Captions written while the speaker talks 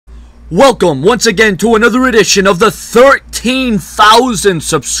Welcome once again to another edition of the 13,000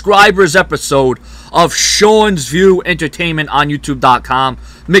 subscribers episode of Sean's View Entertainment on YouTube.com.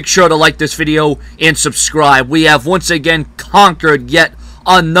 Make sure to like this video and subscribe. We have once again conquered yet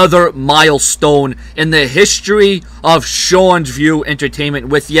another milestone in the history of Sean's View Entertainment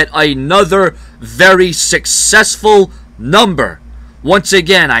with yet another very successful number. Once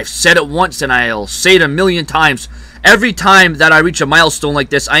again, I've said it once and I'll say it a million times. Every time that I reach a milestone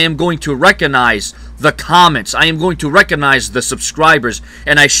like this, I am going to recognize the comments. I am going to recognize the subscribers.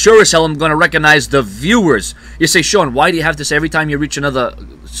 And I sure as hell am going to recognize the viewers. You say, Sean, why do you have to say every time you reach another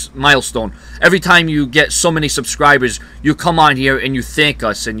milestone? Every time you get so many subscribers, you come on here and you thank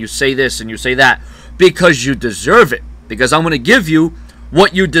us and you say this and you say that. Because you deserve it. Because I'm going to give you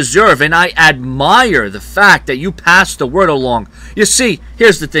what you deserve, and I admire the fact that you pass the word along. You see,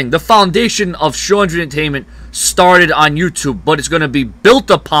 here's the thing. The foundation of Sean's View Entertainment started on YouTube, but it's going to be built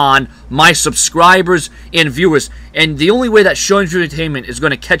upon my subscribers and viewers. And the only way that Sean's View Entertainment is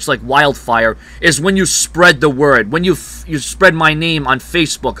going to catch like wildfire is when you spread the word. When you spread my name on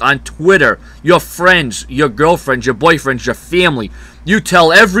Facebook, on Twitter, your friends, your girlfriends, your boyfriends, your family. You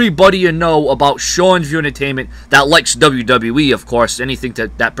tell everybody you know about Sean's View Entertainment that likes WWE, of course, anything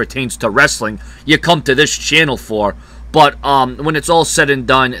that pertains to wrestling, you come to this channel for. But when it's all said and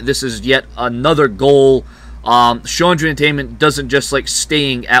done, this is yet another goal. Sean's View Entertainment doesn't just like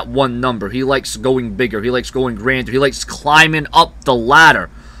staying at one number. He likes going bigger. He likes going grander. He likes climbing up the ladder.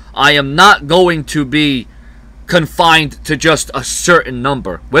 I am not going to be confined to just a certain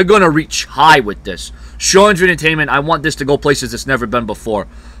number. We're going to reach high with this. Sean's View Entertainment, I want this to go places it's never been before.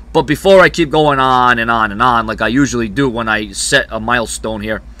 But before I keep going on and on and on, like I usually do when I set a milestone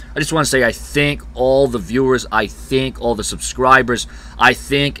here, I just want to say I thank all the viewers. I thank all the subscribers. I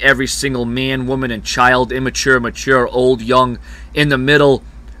thank every single man, woman, and child, immature, mature, old, young, in the middle,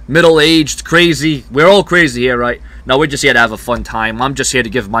 middle-aged, crazy. We're all crazy here, right? No, we're just here to have a fun time. I'm just here to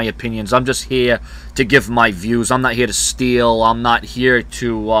give my opinions. I'm just here to give my views. I'm not here to steal. I'm not here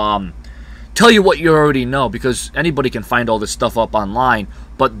to tell you what you already know, because anybody can find all this stuff up online,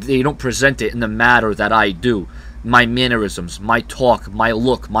 but they don't present it in the manner that I do. My mannerisms, my talk, my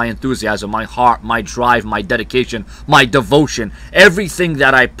look, my enthusiasm, my heart, my drive, my dedication, my devotion. Everything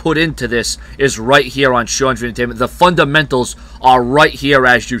that I put into this is right here on Sean's View Entertainment. The fundamentals are right here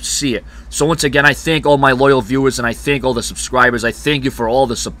as you see it. So once again, I thank all my loyal viewers and I thank all the subscribers. I thank you for all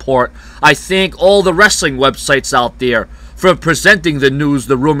the support. I thank all the wrestling websites out there for presenting the news,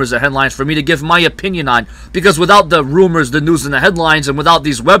 the rumors, the headlines for me to give my opinion on. Because without the rumors, the news, and the headlines, and without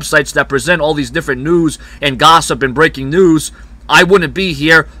these websites that present all these different news and gossip and breaking news, I wouldn't be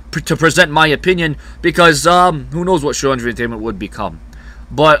here to present my opinion, because who knows what Sean's View Entertainment would become.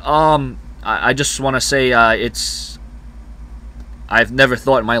 But I just want to say I've never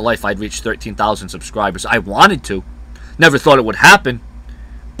thought in my life I'd reach 13,000 subscribers. I wanted to. Never thought it would happen,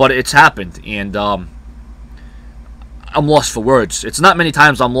 but it's happened, and I'm lost for words. It's not many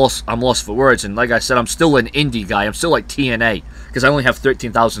times I'm lost for words, and like I said, I'm still an indie guy. I'm still like TNA, because I only have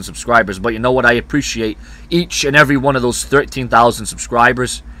 13,000 subscribers. But you know what? I appreciate each and every one of those 13,000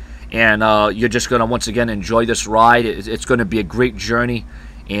 subscribers, and you're just going to once again enjoy this ride. It's going to be a great journey,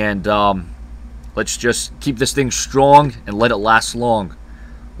 and let's just keep this thing strong and let it last long.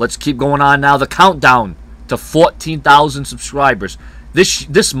 Let's keep going on now. The countdown to 14,000 subscribers.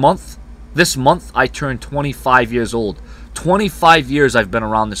 This month, I turned 25 years old. 25 years I've been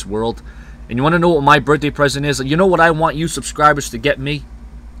around this world. And you want to know what my birthday present is? You know what I want you subscribers to get me?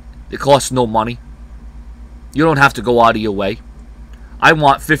 It costs no money. You don't have to go out of your way. I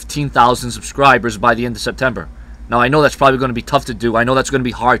want 15,000 subscribers by the end of September. Now, I know that's probably going to be tough to do. I know that's going to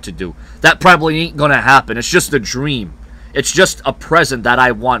be hard to do. That probably ain't going to happen. It's just a dream. It's just a present that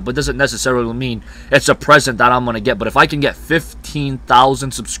I want, but doesn't necessarily mean it's a present that I'm going to get. But if I can get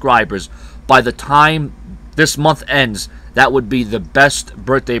 15,000 subscribers by the time this month ends, that would be the best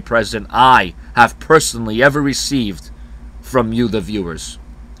birthday present I have personally ever received from you, the viewers.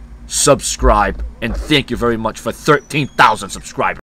 Subscribe, and thank you very much for 13,000 subscribers.